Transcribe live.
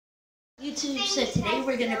YouTube, so today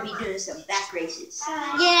we're gonna be doing some back races.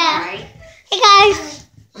 Yeah. Alright. Hey guys.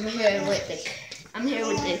 I'm here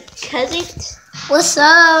with the cousin, What's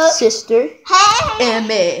up? sister, Hey. and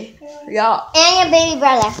me. Yeah. And your baby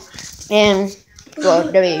brother. And well,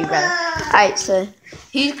 the baby brother. Alright, so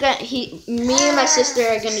me and my sister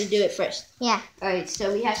are gonna do it first. Yeah. Alright,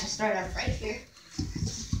 so we have to start off right here.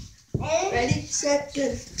 Ready, set,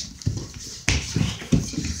 go.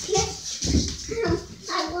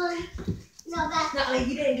 I won. No, that's No,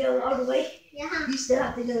 you didn't go all the way. yeah. You still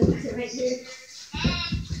have to go right here.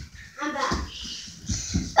 I'm back.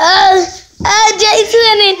 Jay's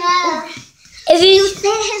winning. Is he? You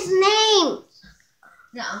said his name.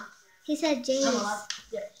 No. He said James. I'm allowed.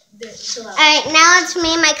 Chill out. Alright, now it's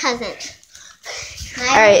me and my cousin.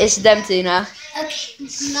 Alright, it's them two now. Okay.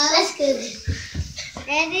 No, that's good.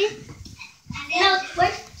 Ready? No,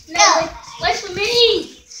 wait. No, wait for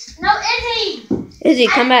me. No, Izzy. Izzy,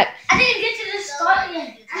 come back. I didn't get to the start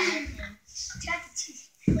yet.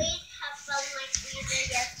 We have fun like we did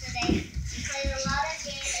yesterday. We played a lot of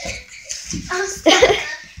games.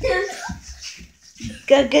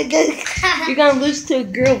 Go. You're gonna lose to a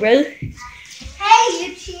girl, bro. Hey,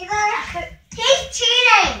 you cheater! He's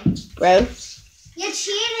cheating! Bro. You're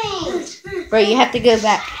cheating! Bro, you have to go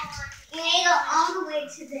back. You need to go all the way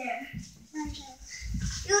to there.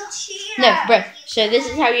 You cheater! No, bro. So this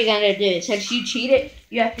is how you're gonna do it. Since you cheated,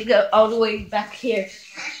 you have to go all the way back here.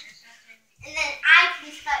 And then I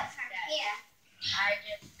can start from here.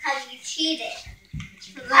 Because you cheated.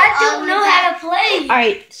 I don't know how to play.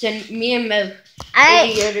 Alright, so me and Mo. Alright.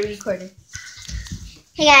 Izzy, you're the recorder.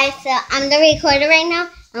 Hey guys, so I'm the recorder right now.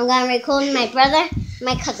 I'm going to record my brother,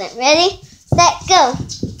 my cousin. Ready, set, go.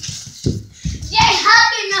 Yay,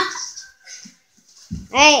 hugging us.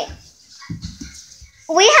 Alright.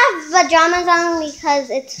 We have pajamas on because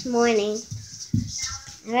it's morning.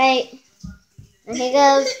 Alright. And here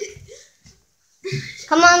goes.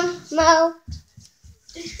 Come on, Mo.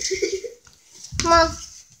 Come on.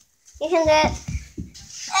 You can do it.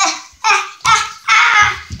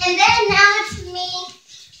 And then now it's me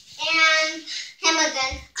and him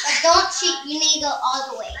again. But don't cheat. You need to go all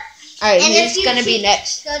the way. Alright, And if who's you gonna be cheat,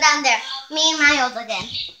 next? Go down there. Me and Miles again.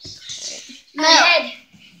 My head.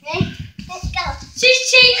 Ready? Let's go. She's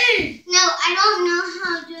cheating. No, I don't know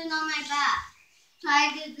how to do it on my back. So I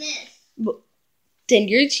do this. Then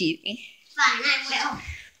you're cheating. Fine, I will.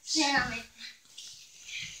 Sit on my back.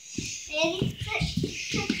 Ready?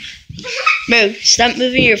 Mo, stop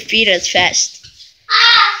moving your feet as fast.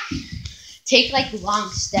 Ah! Take like long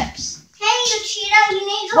steps. Hey, you cheater. You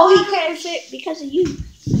need to go Well, he all the way. couldn't fit because of you.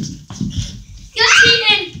 You're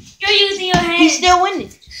cheating. You're using your hands. He's still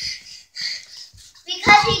winning.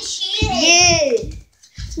 Because he cheated. Yeah.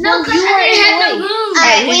 No, because you I were didn't in have the no way. room.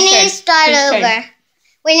 Alright, Alright, we whose need turn? to start Whose turn? over.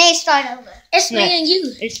 We need to start over. It's No. me and you.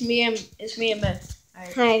 It's me and Mo.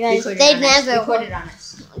 Alright, Alright, guys. record it They on us. never, Record it on us.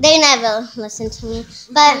 they never listen to me. Record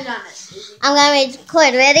But it on us, Izzy. I'm gonna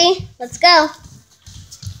record. Ready? Let's go.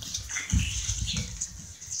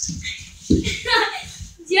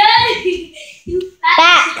 Jay, you fat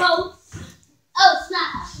Back. hoe. Oh, it's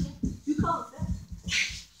not. You call it that.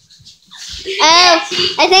 Oh,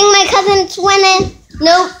 I think my cousin's winning.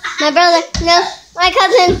 Nope, my brother. No, my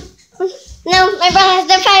cousin. No, my brother.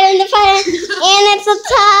 They're fighting. And it's a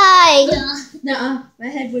tie. Nuh-uh. My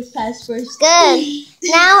head was passed first. Good.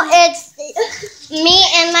 Now it's me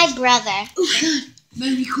and my brother. Oh god. Mo,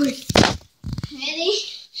 record. Ready?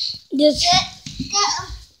 Yes. Set, go.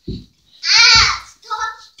 Ah,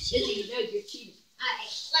 stop. Izzy, no, you're cheating.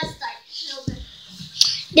 Alright, let's start over.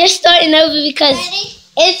 They're starting over because Ready?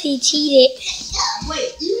 Izzy cheated. Go.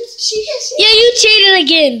 Wait, you cheated? Yeah, you cheated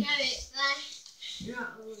again. Alright, bye. You're not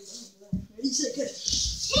really going to It's okay.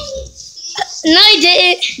 No, you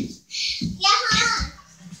didn't. Yeah, I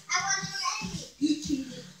wasn't ready. You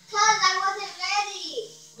cheated. Cause I wasn't ready.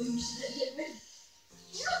 Well, you should get ready.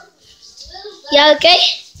 You okay?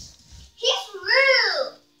 He's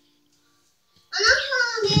rude. I'm not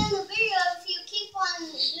trying to be in the video if you keep on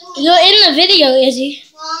doing You're in the video, Izzy.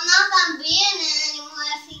 Well, I'm not gonna be in it anymore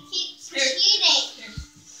if he keeps cheating.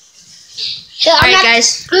 Here, I'm Alright, not,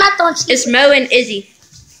 guys. I'm not throwing cheating. It's Mo and Izzy.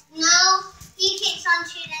 No, he keeps on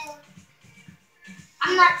cheating.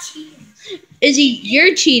 I'm not cheating. Izzy,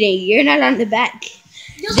 you're cheating. You're not on the back.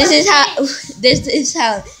 This is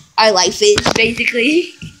how our life is,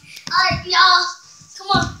 basically. Alright, y'all. Come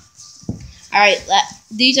on. Alright,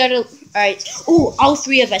 these are the. Alright. Oh, all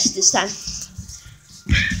three of us this time.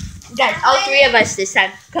 Guys, all three of us this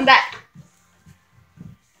time. Come back.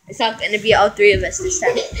 It's not going to be all three of us this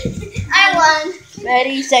time. I won.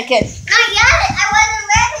 Ready, second. Not yet. I wasn't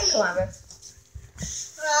ready. Come on, bro.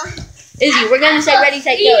 Izzy, we're gonna say ready,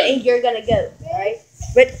 set, go, and you're gonna go. All right.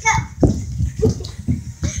 Ready?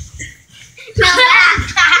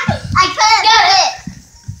 I couldn't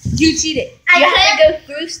do it. You cheated. I You have to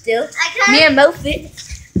go through still. Me and Mo fit.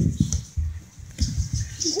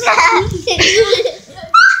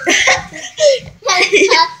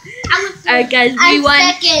 Alright, guys, we I'm won.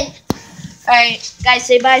 second. Alright, guys,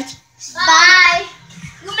 say bye. Bye.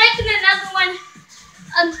 We're making another one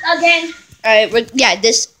again. Alright,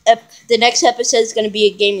 the next episode is gonna be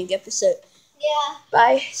a gaming episode. Yeah.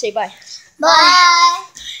 Bye. Say bye. Bye.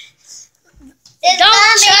 It's Don't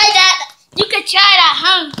mommy. try that. You can try it at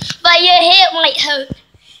home, but your head might hurt.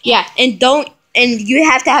 Yeah, and you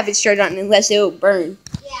have to have it straight on unless it will burn.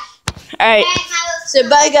 Yeah. Alright. So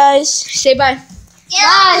bye, guys. Say bye.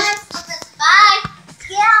 Bye. Bye.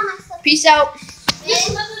 Yeah, Peace out. This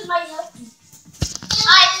one might help you.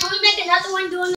 Alright, can we make another one doing